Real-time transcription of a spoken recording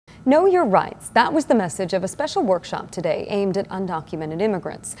Know your rights. That was the message of a special workshop today aimed at undocumented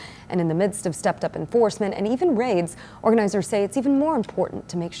immigrants. And in the midst of stepped up enforcement and even raids, organizers say it's even more important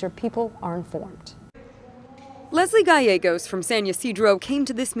to make sure people are informed. Leslie Gallegos from San Ysidro came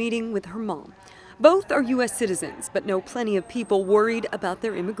to this meeting with her mom. Both are U.S. citizens, but know plenty of people worried about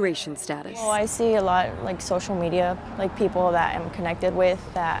their immigration status. Well, I see a lot like social media, like people that I'm connected with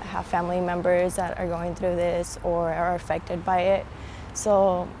that have family members that are going through this or are affected by it.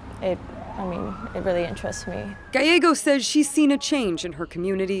 So it really interests me. Gallegos says she's seen a change in her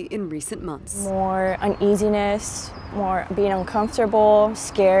community in recent months. More uneasiness, more being uncomfortable,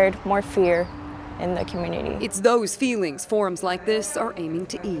 scared, more fear in the community. It's those feelings forums like this are aiming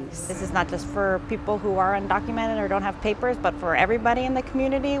to ease. This is not just for people who are undocumented or don't have papers, but for everybody in the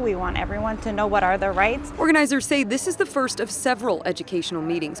community. We want everyone to know what are their rights. Organizers say this is the first of several educational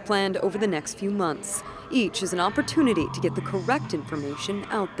meetings planned over the next few months. Each is an opportunity to get the correct information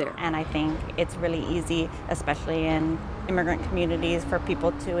out there. And I think it's really easy, especially in immigrant communities, for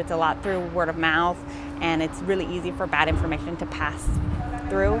people to, it's a lot through word of mouth, and it's really easy for bad information to pass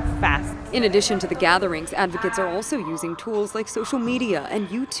through fast. In addition to the gatherings, advocates are also using tools like social media and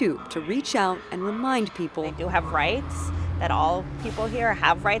YouTube to reach out and remind people they do have rights, that all people here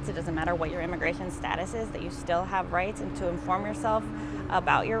have rights. It doesn't matter what your immigration status is, that you still have rights, and to inform yourself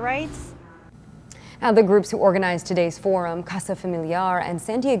about your rights. Now, the groups who organized today's forum, Casa Familiar and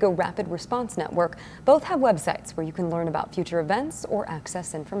San Diego Rapid Response Network, both have websites where you can learn about future events or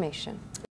access information.